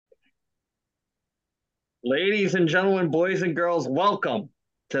Ladies and gentlemen, boys and girls, welcome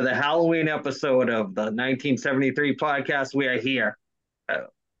to the Halloween episode of the 1973 podcast. We are here. Uh,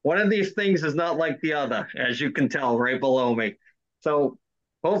 One of these things is not like the other, as you can tell right below me. So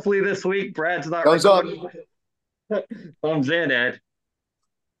hopefully this week, Brad's not Thumbs up. recording. Thumbs in, Ed.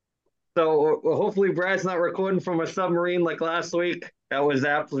 So hopefully Brad's not recording from a submarine like last week. That was Oh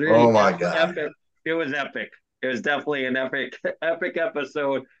absolutely my God. epic. It was epic. It was definitely an epic, epic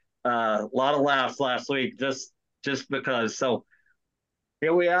episode. A lot of laughs last week, just because. So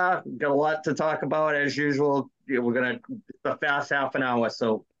here we are. Got a lot to talk about as usual. We're gonna a fast half an hour,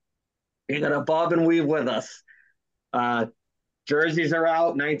 so you're gonna bob and weave with us. Uh, Jerseys are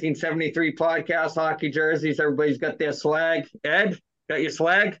out. 1973 podcast hockey jerseys. Everybody's got their swag. Ed, got your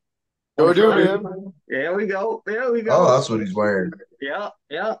swag on Go the do, front. man. There we go. There we Oh, go. that's what he's wearing. Yeah,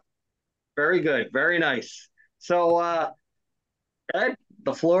 yeah. Very good. Very nice. So, Ed,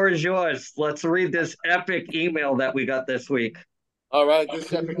 the floor is yours. Let's read this epic email that we got this week. All right.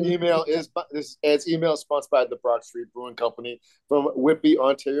 This epic email is this as email sponsored by the Brock Street Brewing Company from Whitby,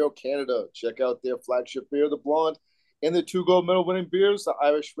 Ontario, Canada. Check out their flagship beer, the Blonde, and the two gold medal winning beers, the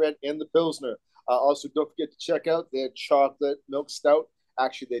Irish Red and the Pilsner. Also, don't forget to check out their chocolate milk stout.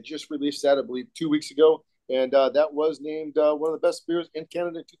 Actually, they just released that, I believe, 2 weeks ago, and that was named one of the best beers in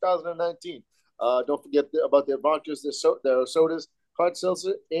Canada in 2019. Don't forget about their vodkas, their sodas, hard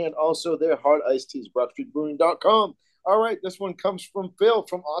seltzer, and also their hard iced teas. BrockStreetBrewing.com. All right, this one comes from Phil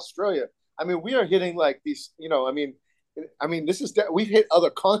from Australia. I mean, we are hitting like these, this is we've hit other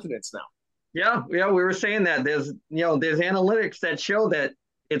continents now. Yeah, yeah, we were saying that there's analytics that show that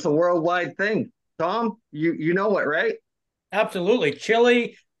it's a worldwide thing. Tom, you know it, right? Absolutely.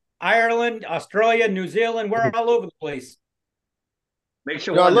 Chile, Ireland, Australia, New Zealand, we're all over the place. Makes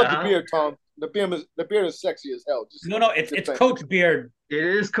you You know, I wonder, love the huh? beard, Tom. The beard is sexy as hell. No, no, it's Just it's saying. Coach Beard. It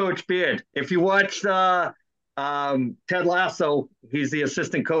is Coach Beard. If you watched Ted Lasso, he's the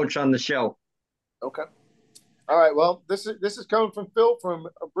assistant coach on the show. Okay. All right. Well, this is coming from Phil from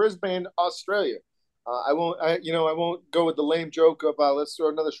Brisbane, Australia. I won't go with the lame joke of let's throw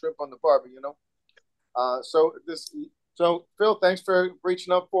another shrimp on the barbie. So Phil, thanks for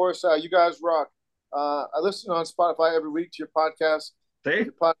reaching up for us. You guys rock. I listen on Spotify every week to your podcast. If See?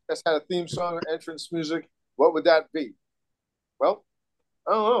 your podcast had a theme song or entrance music, what would that be? Well,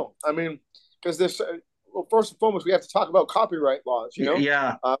 I don't know. I mean, because well, first and foremost, we have to talk about copyright laws.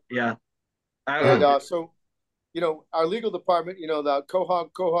 Yeah, Uh, yeah. and I, so our legal department, the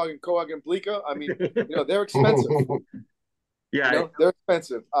Cohog and Blika. I mean, they're expensive. yeah. They're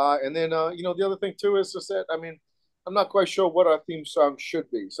expensive. And then the other thing too is just that I mean, I'm not quite sure what our theme song should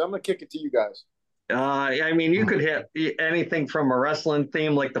be, so I'm gonna kick it to you guys. I mean, you could hit anything from a wrestling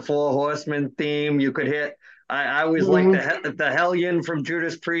theme, like the Four Horsemen theme. You could hit. I always like the Hellion from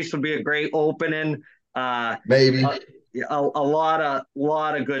Judas Priest would be a great opening. Maybe. A, a lot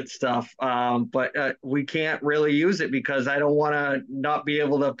of good stuff. But we can't really use it because I don't want to not be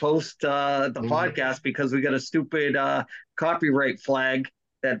able to post the podcast because we got a stupid copyright flag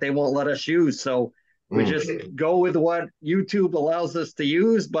that they won't let us use. So we just go with what YouTube allows us to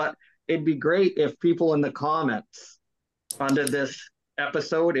use, but it'd be great if people in the comments under this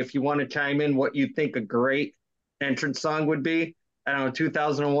episode, if you want to chime in what you think a great entrance song would be. I don't know,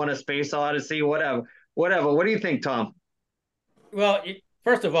 2001 A Space Odyssey, whatever. Whatever. What do you think, Tom? Well,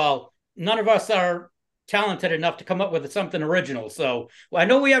 first of all, none of us are talented enough to come up with something original. So I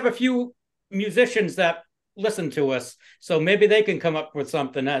know we have a few musicians that listen to us, so maybe they can come up with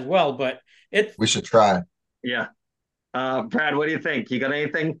something as well. But it's We should try. Yeah. Brad, what do you think? You got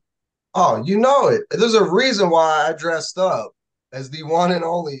anything? Oh, you know it. There's a reason why I dressed up as the one and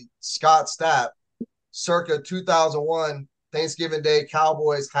only Scott Stapp, circa 2001 Thanksgiving Day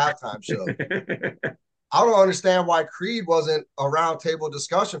Cowboys halftime show. I don't understand why Creed wasn't a roundtable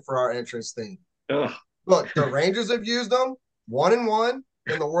discussion for our entrance theme. Ugh. Look, the Rangers have used them 1-1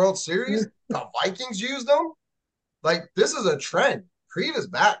 in the World Series. The Vikings used them. Like, this is a trend. Creed is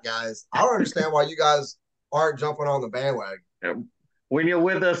back, guys. I don't understand why you guys aren't jumping on the bandwagon. When you're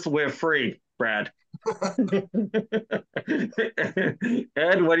with us, we're free, Brad.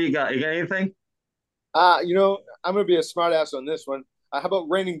 Ed, what do you got? You got anything? I'm gonna be a smartass on this one. How about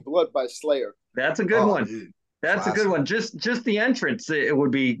 "Raining Blood" by Slayer? That's a good Oh, one. dude, That's a good classic. one. Just the entrance, it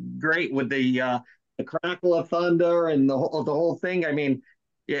would be great with the crackle of thunder and the whole thing. I mean,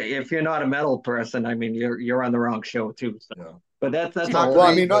 yeah, if you're not a metal person, I mean, you're on the wrong show too. So, Yeah. but that's It's a not whole. Well, I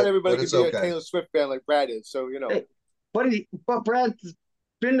mean, Creed, not but everybody can it's be a okay. Taylor Swift fan like Brad is. So Hey, but Brad's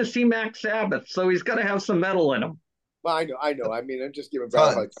been to see Max Sabbath, so he's got to have some metal in him. well, I know. I mean, I'm just giving Brad a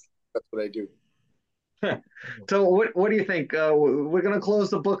hard time. Tons. That's what I do. So what do you think? We're gonna close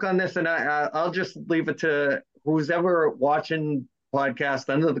the book on this, and I'll just leave it to who's ever watching podcast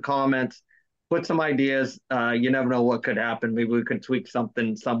under the comments. Put some ideas. You never know what could happen. Maybe we could tweak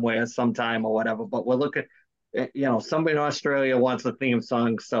something somewhere, sometime, or whatever. But we're looking. Somebody in Australia wants a theme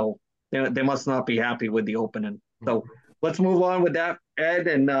song, so they must not be happy with the opening. So let's move on with that, Ed,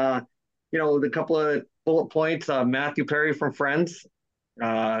 and the couple of bullet points. Matthew Perry from Friends.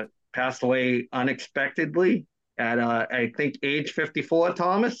 Passed away unexpectedly at I think age 54.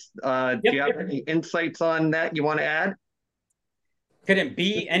 Thomas, do you have any insights on that you want to add? Couldn't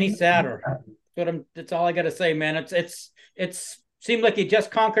be any sadder. That's all I got to say, man. It's seemed like he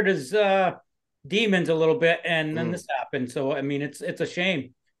just conquered his demons a little bit, and then this happened. So I mean, it's a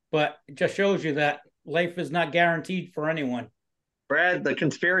shame, but it just shows you that life is not guaranteed for anyone. Brad, the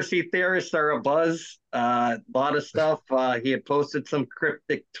conspiracy theorists are abuzz. A lot of stuff. He had posted some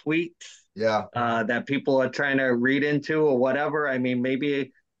cryptic tweets. Yeah. That people are trying to read into or whatever. I mean,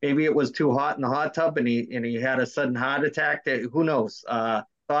 maybe it was too hot in the hot tub and he had a sudden heart attack. Who knows?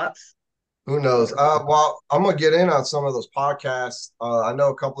 Thoughts? Who knows? Well, I'm gonna get in on some of those podcasts. I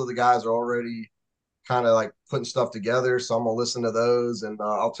know a couple of the guys are already kind of like putting stuff together, so I'm gonna listen to those and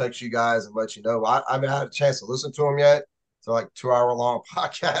I'll text you guys and let you know. I haven't had a chance to listen to them yet. It's like 2 hour long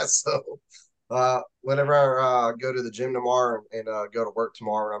podcast. So whenever I go to the gym tomorrow and go to work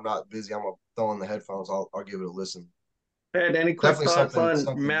tomorrow and I'm not busy, I'm gonna throw in the headphones. I'll give it a listen. Ed, any quick thoughts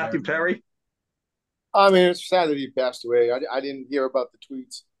on Matthew Perry? I mean, it's sad that he passed away. I didn't hear about the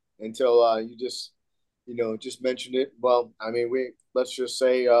tweets until you just mentioned it. Well, I mean, let's just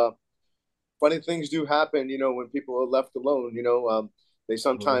say funny things do happen, when people are left alone. They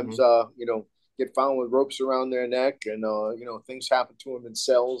sometimes get found with ropes around their neck, and things happen to them in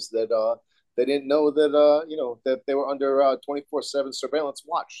cells that they didn't know that that they were under 24/7 surveillance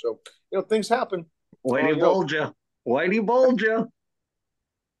watch. So things happen. Whitey Bulger. Whitey Bulger.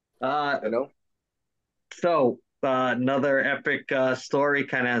 So another epic story,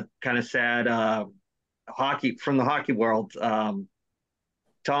 kind of sad. Hockey from the hockey world. Tom,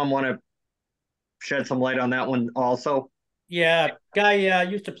 want to shed some light on that one also? Yeah, guy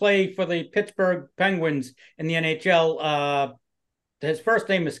used to play for the Pittsburgh Penguins in the NHL. His first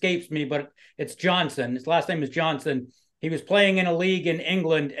name escapes me, but it's Johnson. His last name is Johnson. He was playing in a league in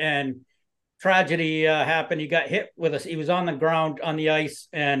England, and tragedy happened. He got hit with us. He was on the ground on the ice,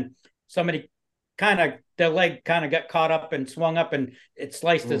 and somebody their leg kind of got caught up and swung up, and it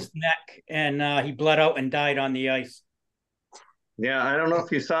sliced his neck, and he bled out and died on the ice. Yeah, I don't know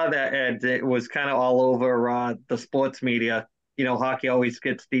if you saw that, Ed. It was kind of all over the sports media. Hockey always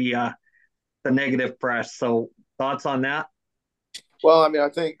gets the negative press. So thoughts on that? Well, I mean, I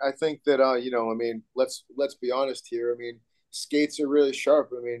think that I mean, let's be honest here. I mean, skates are really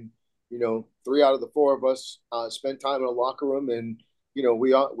sharp. I mean, 3 out of the 4 of us spend time in a locker room, and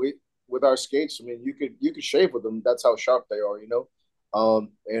we with our skates. I mean, you could shave with them. That's how sharp they are. You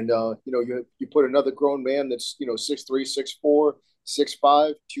put another grown man that's 6'3", 6'4",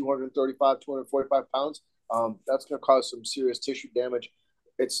 6'5", 235, 245 pounds. That's going to cause some serious tissue damage.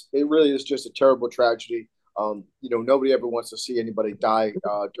 It really is just a terrible tragedy. Nobody ever wants to see anybody die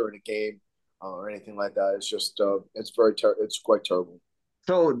during a game or anything like that. It's just it's quite terrible.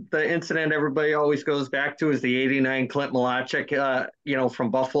 So the incident everybody always goes back to is the '89 Clint Malachek,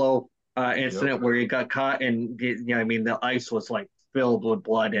 from Buffalo incident where he got caught, and I mean the ice was like filled with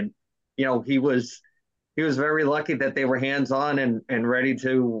blood, and he was very lucky that they were hands on and ready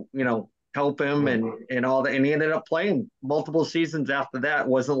to help him and all that, and he ended up playing multiple seasons after that. It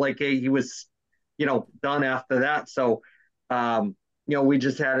wasn't like he was done after that. So we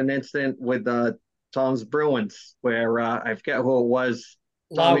just had an incident with Tom's Bruins where I forget who it was.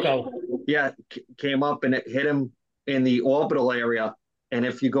 Lauko. Yeah, came up and it hit him in the orbital area. And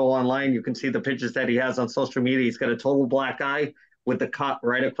if you go online, you can see the pictures that he has on social media. He's got a total black eye with the cut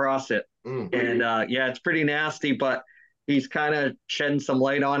right across it. And it's pretty nasty, but he's kind of shedding some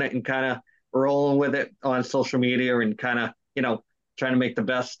light on it and kind of rolling with it on social media and kind of, trying to make the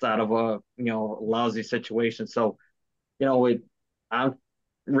best out of a, lousy situation. So, I'm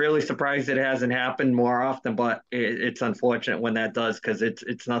really surprised it hasn't happened more often, but it's unfortunate when that does, because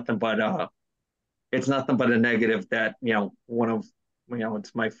it's nothing but a negative that, one of,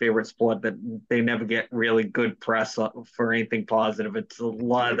 it's my favorite sport that they never get really good press for anything positive. It's a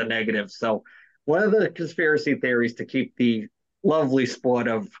lot of the negatives. So one of the conspiracy theories to keep the lovely sport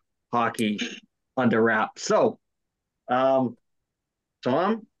of hockey under wraps. So, Tom,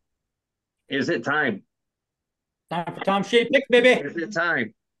 is it time? Time for Tom Shea Pick, baby. Is it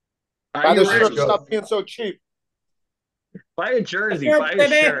time? Buy the shirt. Stop being so cheap. Buy a jersey. Buy a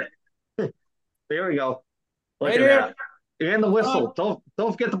shirt. There we go. Look Right at here. that. And the whistle. Don't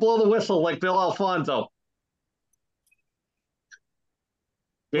forget to blow the whistle like Bill Alfonso.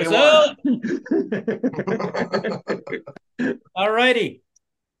 Game Whistle. on. All righty.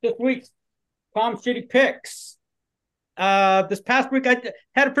 This week's Tom Shitty picks. This past week I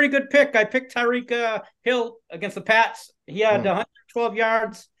had a pretty good pick. I picked Tyreek Hill against the Pats. He had 112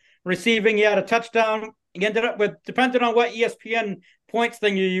 yards receiving. He had a touchdown. He ended up with, depending on what ESPN points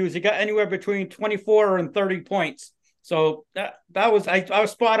thing you use, he got anywhere between 24 and 30 points. So that was I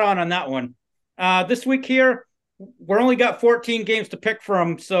was spot on that one. This week here, we're only got 14 games to pick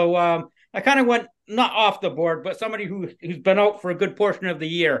from, so I kind of went not off the board, but somebody who's been out for a good portion of the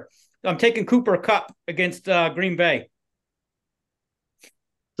year. I'm taking Cooper Kupp against Green Bay.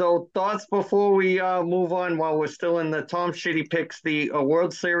 So thoughts before we move on while we're still in the Tom Shitty picks, the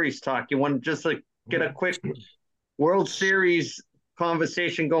World Series talk. You want to just get a quick World Series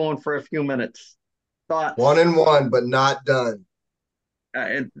conversation going for a few minutes. Thoughts? 1-1, but not done.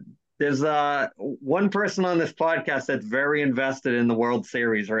 There's one person on this podcast that's very invested in the World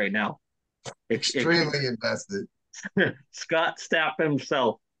Series right now. Extremely invested. Scott Stapp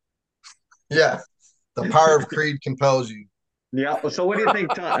himself. Yeah. The power of Creed compels you. Yeah. So what do you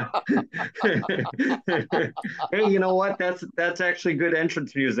think, Tom? Hey, you know what? That's actually good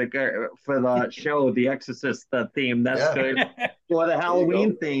entrance music for the show, The Exorcist theme. That's good. Well, the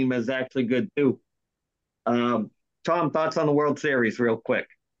Halloween theme is actually good too. Tom, thoughts on the World Series real quick?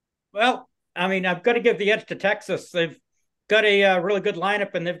 Well, I mean, I've got to give the edge to Texas. They've got a really good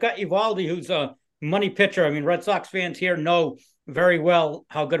lineup, and they've got Eovaldi, who's a money pitcher. I mean, Red Sox fans here know very well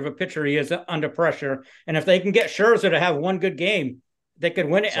how good of a pitcher he is under pressure. And if they can get Scherzer to have one good game, they could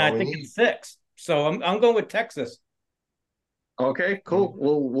win it. I think it's 6. So I'm going with Texas. Okay, cool.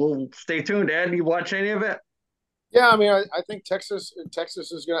 We'll stay tuned. Ed, you watch any of it? Yeah, I mean, I think Texas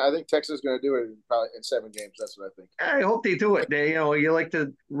is gonna. I think Texas is gonna do it probably in 7 games. That's what I think. I hope they do it. You like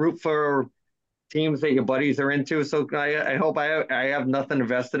to root for teams that your buddies are into. So I hope I have nothing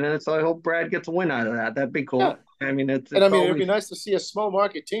invested in it. So I hope Brad gets a win out of that. That'd be cool. Yeah. I mean, it'd be nice to see a small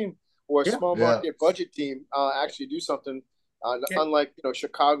market team or a small market budget team actually do something. Unlike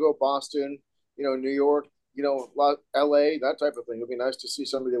Chicago, Boston, New York, L.A. that type of thing. It'd be nice to see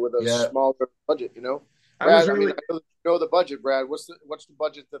somebody with a smaller budget. Brad, I really know the budget, Brad. What's the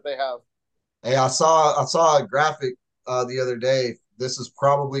budget that they have? Hey, I saw a graphic the other day. This is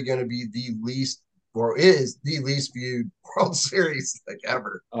probably going to be the least viewed World Series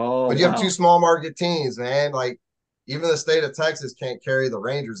ever. Oh, but you have 2 small market teams, man. Like even the state of Texas can't carry the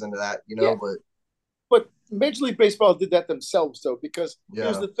Rangers into that, But Major League Baseball did that themselves, though, because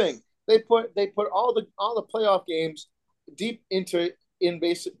here's the thing: they put all the playoff games deep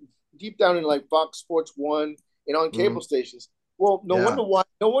down in like Fox Sports 1 and on cable stations. Well, no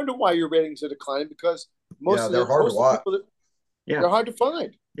wonder why your ratings are declining, because they're hard to watch. They're hard to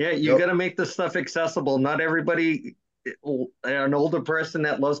find. Yeah, you got to make this stuff accessible. Not everybody, an older person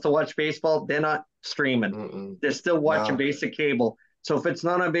that loves to watch baseball, they're not streaming. They're still watching basic cable. So if it's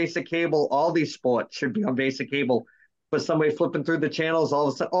not on basic cable, all these sports should be on basic cable. But somebody flipping through the channels, all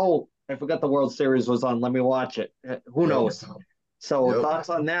of a sudden, oh, I forgot the World Series was on. Let me watch it. Who knows? So thoughts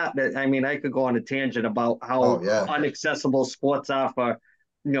on that? I mean, I could go on a tangent about how inaccessible sports are for,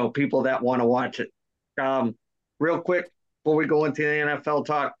 people that want to watch it. Real quick, before we go into the NFL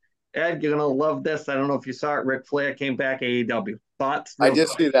talk, Ed, you're going to love this. I don't know if you saw it. Ric Flair came back AEW. Thoughts? I did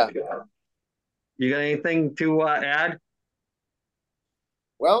see that. You got anything to add?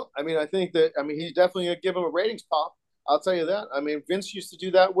 Well, I mean, he's definitely going to give him a ratings pop. I'll tell you that. I mean, Vince used to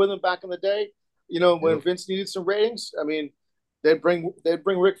do that with him back in the day. When Vince needed some ratings, I mean, they'd bring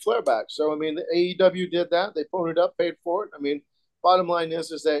Ric Flair back. So, I mean, the AEW did that. They phoned it up, paid for it. I mean, bottom line is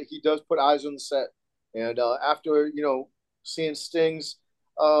that he does put eyes on the set. And after, seeing Sting's,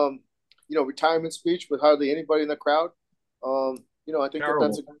 retirement speech with hardly anybody in the crowd, I think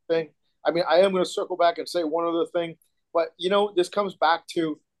that's a good thing. I mean, I am going to circle back and say one other thing. But, this comes back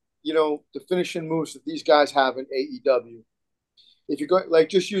to, the finishing moves that these guys have in AEW. If you go,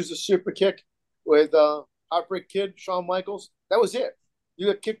 just use the super kick with Heartbreak Kid, Shawn Michaels, that was it. You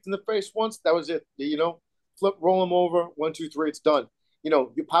got kicked in the face once, that was it. Flip, roll them over, 1, 2, 3, it's done.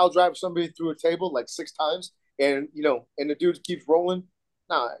 You pile drive somebody through a table 6 times, and and the dude keeps rolling.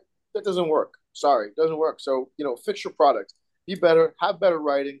 Nah, that doesn't work. Sorry, it doesn't work. So fix your product. Be better. Have better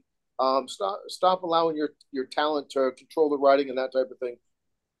writing. Stop allowing your talent to control the writing and that type of thing.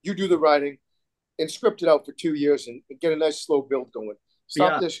 You do the writing and script it out for 2 years and get a nice slow build going.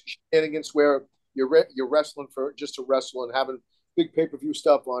 Stop this shenanigans where you're wrestling for just to wrestle and having big pay-per-view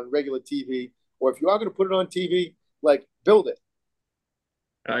stuff on regular TV. Or if you are going to put it on TV, build it.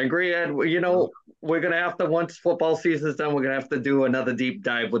 I agree, Ed. You know, we're gonna have to once football season's done, we're gonna have to do another deep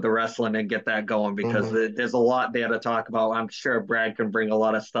dive with the wrestling and get that going because Mhm. there's a lot there to talk about. I'm sure Brad can bring a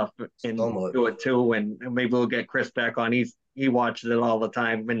lot of stuff So much. into it too, and maybe we'll get Chris back on. He watches it all the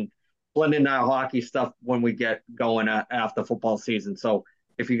time and blending our hockey stuff when we get going after football season. So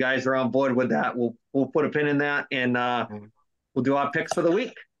if you guys are on board with that, we'll put a pin in that and Mhm. we'll do our picks for the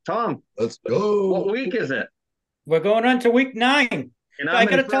week. Tom, Let's what go. week is it? We're going on to week 9. And I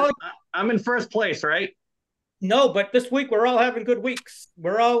got to tell you, I'm in first place, right? no, but this week we're all having good weeks.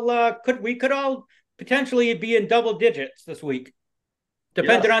 We're all could all potentially be in double digits this week,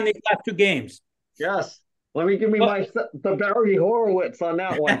 depending Yes. on these last 2 games. Yes. Let me give me Well, the Barry Horowitz on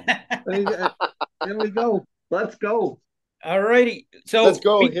that one. There we go. Let's go. all righty. So Let's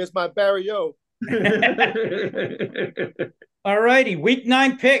go. Here's my Barry-O. all righty. Week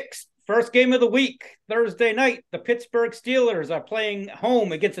 9 picks. First game of the week, Thursday night. The Pittsburgh Steelers are playing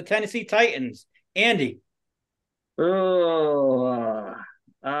home against the Tennessee Titans. Andy. Oh,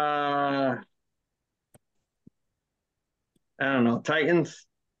 I don't know. Titans.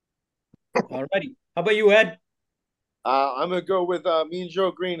 All righty. How about you, Ed? I'm gonna go with Mean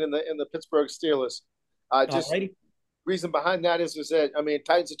Joe Green in the Pittsburgh Steelers. Just reason behind that is that I mean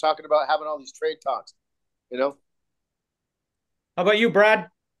Titans are talking about having all these trade talks. You know. How about you, Brad?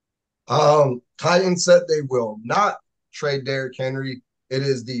 Titans said they will not trade Derrick Henry. It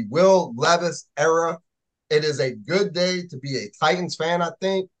is the Will Levis era. It is a good day to be a Titans fan, I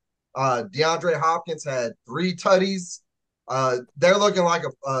think. DeAndre Hopkins had 3 tutties. They're looking like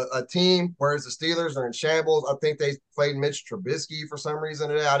a team, whereas the Steelers are in shambles. I think they played Mitch Trubisky for some reason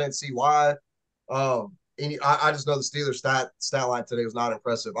today. I didn't see why. I just know the Steelers stat line today was not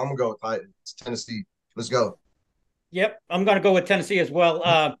impressive. I'm gonna go with Titans. Tennessee. Let's go. Yep, I'm gonna go with Tennessee as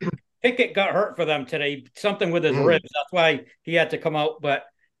well. Pickett got hurt for them today, something with his ribs. That's why he had to come out. But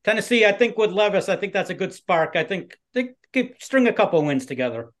Tennessee, I think with Levis, I think that's a good spark. I think they could string a couple wins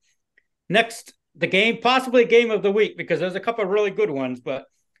together. Next, the game, possibly game of the week, because there's a couple of really good ones. But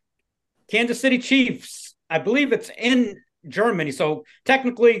Kansas City Chiefs, I believe it's in Germany, so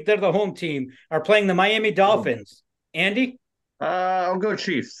technically they're the home team, are playing the Miami Dolphins. Andy? I'll go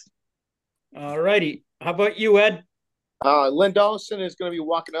Chiefs. All righty. How about you, Ed? Len Dawson is going to be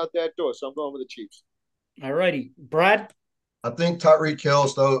walking out that door, so I'm going with the Chiefs. All righty. Brad? I think Tyreek Hill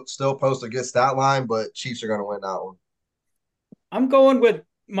still posts a good stat line, but Chiefs are going to win that one. I'm going with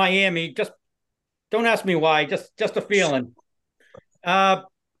Miami. Just don't ask me why. Just a feeling.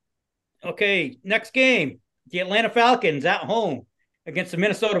 Okay. Next game, the Atlanta Falcons at home against the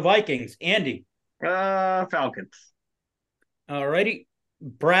Minnesota Vikings. Andy. Falcons. All righty.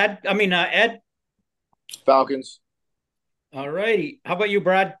 Ed. Falcons. All righty. How about you,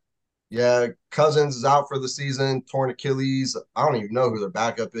 Brad? Yeah, Cousins is out for the season, torn Achilles. I don't even know who their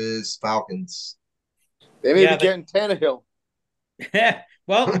backup is. Falcons. They may be getting Tannehill.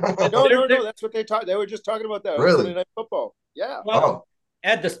 Well, no. That's what they talked. They were just talking about that. Really? Sunday Night Football. Yeah. Well,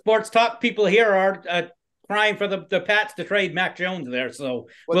 Ed, the sports talk people here are crying for the Pats to trade Mac Jones there. So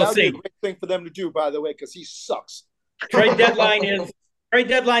we'll see. That would be a great thing for them to do, by the way, because he sucks. Trade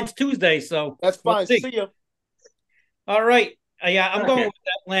deadline's Tuesday, so that's fine. We'll see you. All right. I'm going with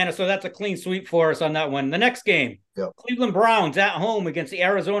Atlanta, so that's a clean sweep for us on that one. The next game, Cleveland Browns at home against the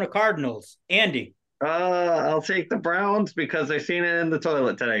Arizona Cardinals. Andy. I'll take the Browns because I seen it in the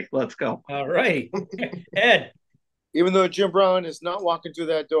toilet today. Let's go. All right. Ed. Even though Jim Brown is not walking through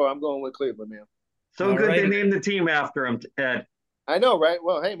that door, I'm going with Cleveland, man. So good they named the team after him, Ed. I know, right?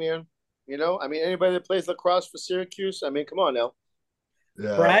 Well, hey, man. Anybody that plays lacrosse for Syracuse, come on now.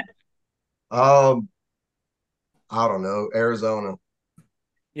 Yeah. Brad? I don't know. Arizona.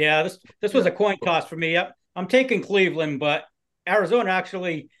 Yeah, this was a coin toss for me. I'm taking Cleveland, but Arizona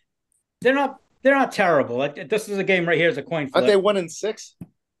actually, they're not terrible. This is a game right here is a coin flip. Aren't they 1-6?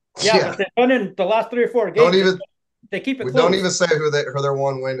 Yeah, but they're winning the last 3 or 4 games. They keep it close. Don't even say who their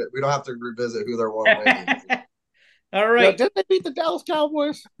one win. We don't have to revisit who their one win is. All right. Didn't they beat the Dallas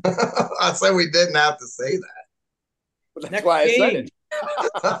Cowboys? I said we didn't have to say that. But that's why I said it.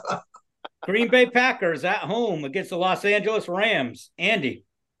 Green Bay Packers at home against the Los Angeles Rams. Andy.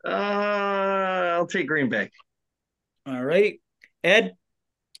 I'll take Green Bay. All right. Ed.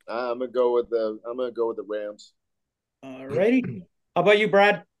 I'm gonna go with the Rams. All righty. How about you,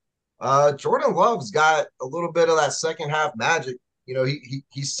 Brad? Jordan Love's got a little bit of that second half magic.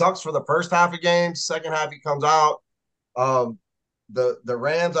 He sucks for the first half of games. Second half he comes out. The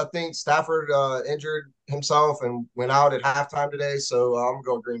Rams, I think Stafford injured himself and went out at halftime today. So I'm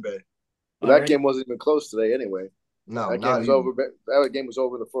going Green Bay. Well, that game wasn't even close today, anyway. No, that game was over. That game was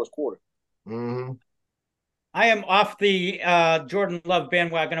over in the first quarter. Mm-hmm. I am off the Jordan Love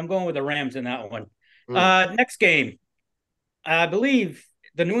bandwagon. I'm going with the Rams in that one. Mm. Next game, I believe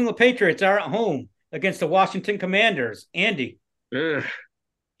the New England Patriots are at home against the Washington Commanders. Andy. Ugh,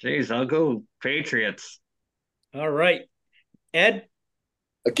 geez, I'll go Patriots. All right. Ed.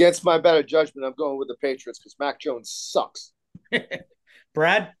 Against my better judgment, I'm going with the Patriots because Mac Jones sucks.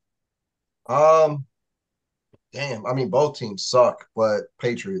 Brad. Um, damn. I mean, both teams suck, but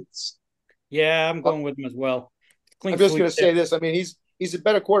Patriots. Yeah, I'm going with him as well. I'm just going to say this. I mean, he's a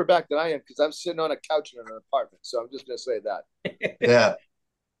better quarterback than I am because I'm sitting on a couch in an apartment. So I'm just going to say that. Yeah.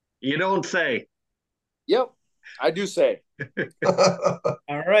 You don't say. Yep, I do say.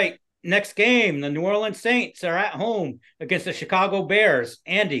 All right. Next game, the New Orleans Saints are at home against the Chicago Bears.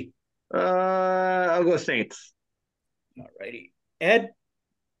 Andy. I'll go Saints. All righty. Ed.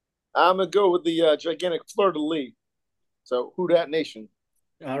 I'm going to go with the gigantic fleur-de-lis. So, who dat nation?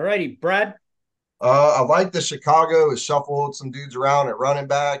 All righty. Brad. I like the Chicago has shuffled some dudes around at running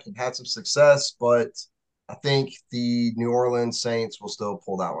back and had some success, but I think the New Orleans Saints will still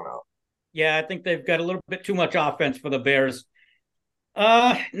pull that one out. Yeah, I think they've got a little bit too much offense for the Bears.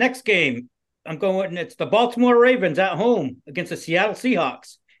 Next game, I'm going. It's the Baltimore Ravens at home against the Seattle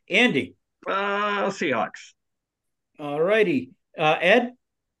Seahawks. Andy. Seahawks. All righty. Ed.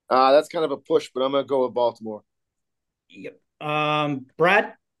 That's kind of a push, but I'm going to go with Baltimore. Yep.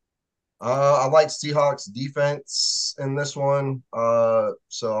 Brad. I like Seahawks defense in this one, so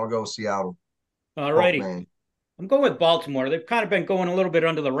I'll go Seattle. All righty. I'm going with Baltimore. They've kind of been going a little bit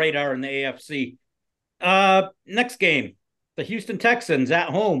under the radar in the AFC. Next game, the Houston Texans at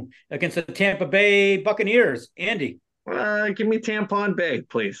home against the Tampa Bay Buccaneers. Andy. Give me Tampon Bay,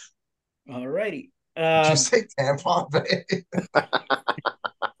 please. All righty. Did you say Tampon Bay?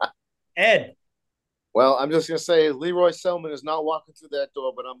 Ed. Well, I'm just gonna say Leroy Selman is not walking through that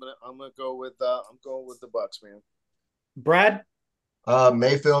door, but I'm gonna go with the Bucks, man. Brad.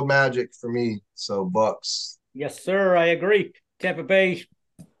 Mayfield Magic for me, so Bucks. Yes, sir. I agree. Tampa Bay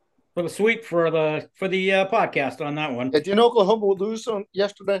for the sweep for the podcast on that one. Did you know Oklahoma would lose on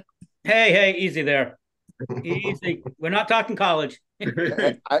yesterday? Hey, easy there. Easy. We're not talking college.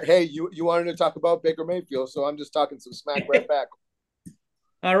 Hey, you wanted to talk about Baker Mayfield, so I'm just talking some smack right back.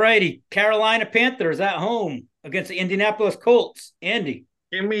 All righty. Carolina Panthers at home against the Indianapolis Colts. Andy.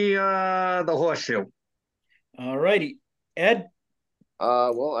 Give me the horseshoe. All righty. Ed.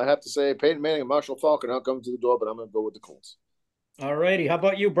 Well, I have to say Peyton Manning and Marshall Falk are not coming to the door, but I'm going to go with the Colts. All righty. How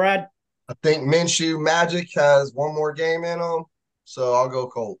about you, Brad? I think Minshew Magic has one more game in them, so I'll go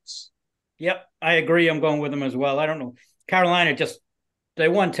Colts. Yep, I agree. I'm going with them as well. I don't know. Carolina they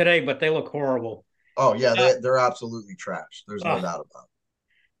won today, but they look horrible. Oh, yeah, they're absolutely trash. There's no doubt about it.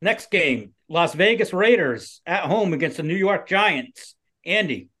 Next game, Las Vegas Raiders at home against the New York Giants.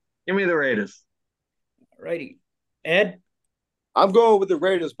 Andy. Give me the Raiders. All righty. Ed. I'm going with the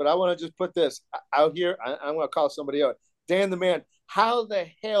Raiders, but I want to just put this out here. I'm going to call somebody out. Dan the Man, how the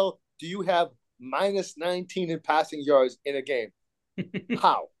hell do you have minus 19 in passing yards in a game?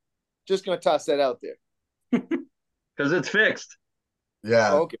 How? Just going to toss that out there. Because it's fixed.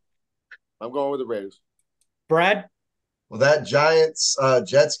 Yeah. Okay. I'm going with the Raiders. Brad? Well, that Giants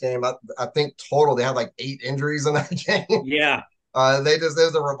Jets game, I think total they had like 8 injuries in that game. Yeah.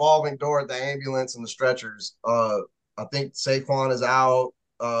 There's a revolving door at the ambulance and the stretchers. I think Saquon is out.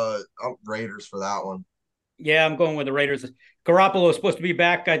 I'm Raiders for that one. Yeah, I'm going with the Raiders. Garoppolo is supposed to be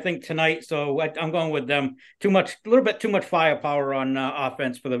back, I think, tonight, so I'm going with them. A little bit too much firepower on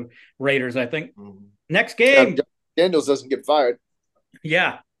offense for the Raiders, I think. Mm-hmm. Next game. Daniels doesn't get fired.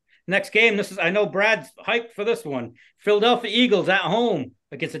 Yeah. Next game. I know Brad's hyped for this one. Philadelphia Eagles at home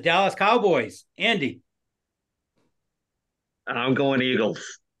against the Dallas Cowboys. Andy. I'm going Eagles.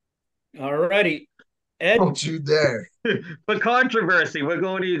 All righty. Ed. Don't you dare. For controversy, we're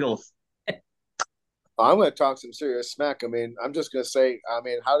going Eagles. I'm going to talk some serious smack. I mean, I'm just going to say,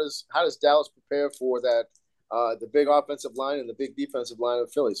 how does Dallas prepare for that, the big offensive line and the big defensive line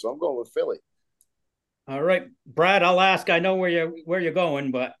of Philly? So I'm going with Philly. All right, Brad, I'll ask. I know where you're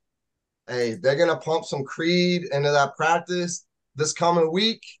going, but hey, they're going to pump some Creed into that practice this coming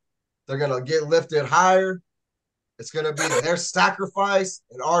week. They're going to get lifted higher. It's going to be their sacrifice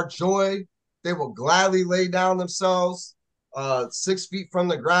and our joy. They will gladly lay down themselves 6 feet from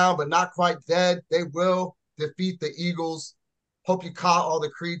the ground, but not quite dead. They will defeat the Eagles. Hope you caught all the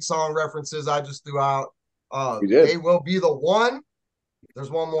Creed song references I just threw out. They will be the one.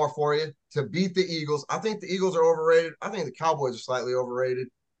 There's one more for you to beat the Eagles. I think the Eagles are overrated. I think the Cowboys are slightly overrated.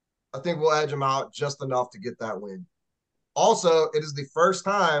 I think we'll edge them out just enough to get that win. Also, it is the first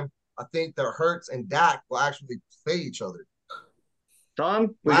time I think that Hurts and Dak will actually play each other.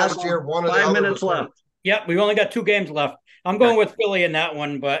 Tom, last year, one of the 5 minutes left. Yep, we've only got 2 games left. I'm going with Philly in that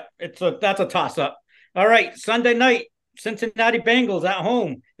one, but that's a toss up. All right, Sunday night, Cincinnati Bengals at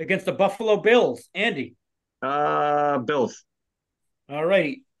home against the Buffalo Bills. Andy. Bills. All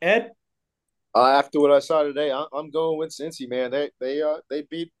right, Ed. After what I saw today, I'm going with Cincy, man. They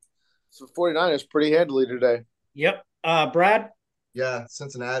beat the 49ers pretty handily today. Yep. Brad. Yeah,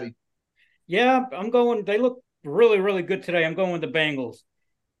 Cincinnati. Yeah, I'm going. They look really, really good today. I'm going with the Bengals.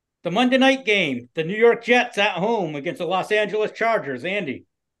 The Monday night game, the New York Jets at home against the Los Angeles Chargers. Andy.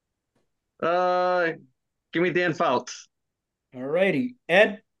 Give me Dan Fouts. All righty,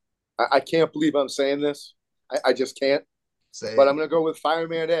 Ed. I can't believe I'm saying this. I just can't. Say But I'm going to go with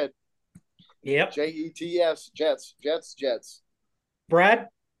Fireman Ed. Yep. Jets, Jets. Brad.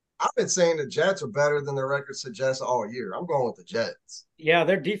 I've been saying the Jets are better than their record suggests all year. I'm going with the Jets. Yeah,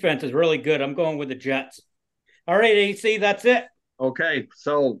 their defense is really good. I'm going with the Jets. All right, AC, that's it. Okay,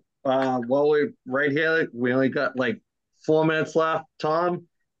 so we're right here. We only got like 4 minutes left. Tom,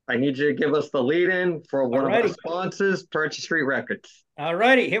 I need you to give us the lead in for one of our sponsors, Purchase Street Records. All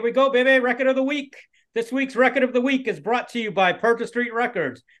righty, here we go, baby. Record of the week. This week's Record of the Week is brought to you by Purchase Street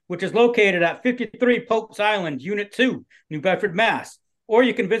Records, which is located at 53 Popes Island, Unit 2, New Bedford, Mass. Or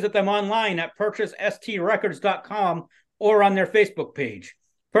you can visit them online at purchasestrrecords.com or on their Facebook page.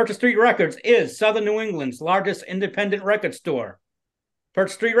 Purchase Street Records is Southern New England's largest independent record store.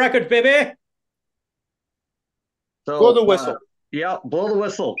 Purchase Street Records, baby. So, blow the whistle. Yeah, blow the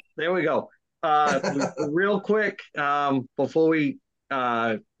whistle. There we go. Real quick, before we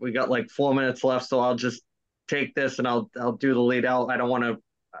got like 4 minutes left, so I'll just take this and I'll do the lead out. I don't want to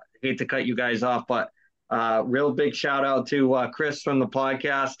hate to cut you guys off, but real big shout out to Chris from the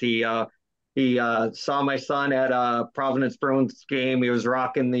podcast. He saw my son at Providence Bruins game. He was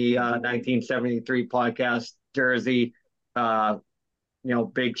rocking the 1973 podcast jersey.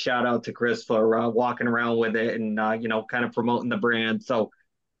 Big shout out to Chris for walking around with it and kind of promoting the brand. So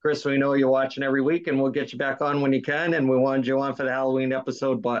Chris, we know you're watching every week and we'll get you back on when you can. And we wanted you on for the Halloween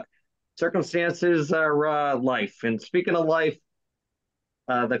episode, but circumstances are life. And speaking of life,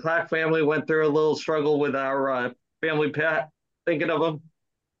 the Clack family went through a little struggle with our family pet. Thinking of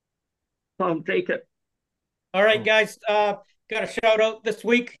them. Take it. All right, guys. Got a shout out this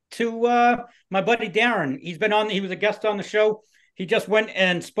week to my buddy Darren. He was a guest on the show. He just went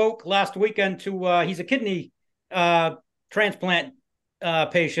and spoke last weekend to, he's a kidney transplant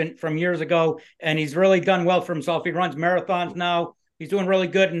patient from years ago, and he's really done well for himself. He runs marathons now. He's doing really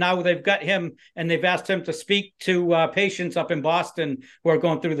good. And now they've got him and they've asked him to speak to patients up in Boston who are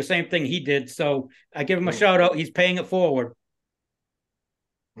going through the same thing he did. So I give him a shout out. He's paying it forward.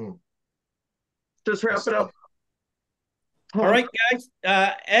 Just wrap it up. All right, guys.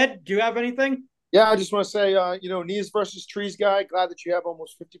 Ed, do you have anything? Yeah, I just want to say, knees versus trees guy. Glad that you have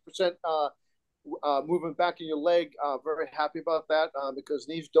almost 50% movement back in your leg. Very happy about that because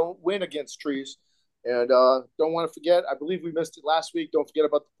knees don't win against trees. And don't want to forget, I believe we missed it last week. Don't forget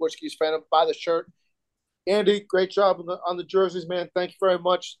about the Portuguese Phantom. Buy the shirt. Andy, great job on the jerseys, man. Thank you very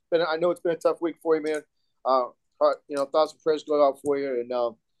much. I know it's been a tough week for you, man. Thoughts and prayers go out for you.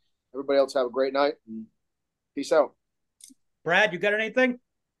 And everybody else have a great night. And peace out. Brad, you got anything?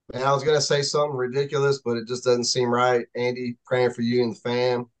 Man, I was going to say something ridiculous, but it just doesn't seem right. Andy, praying for you and the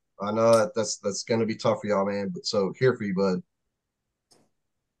fam. I know that's going to be tough for y'all, man. But so here for you, bud.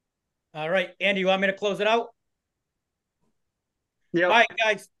 All right, Andy, you want me to close it out? Yeah. All right,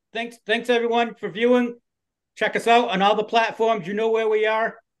 guys. Thanks everyone for viewing. Check us out on all the platforms. You know where we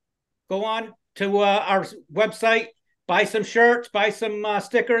are. Go on to our website, buy some shirts, buy some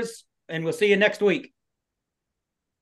stickers, and we'll see you next week.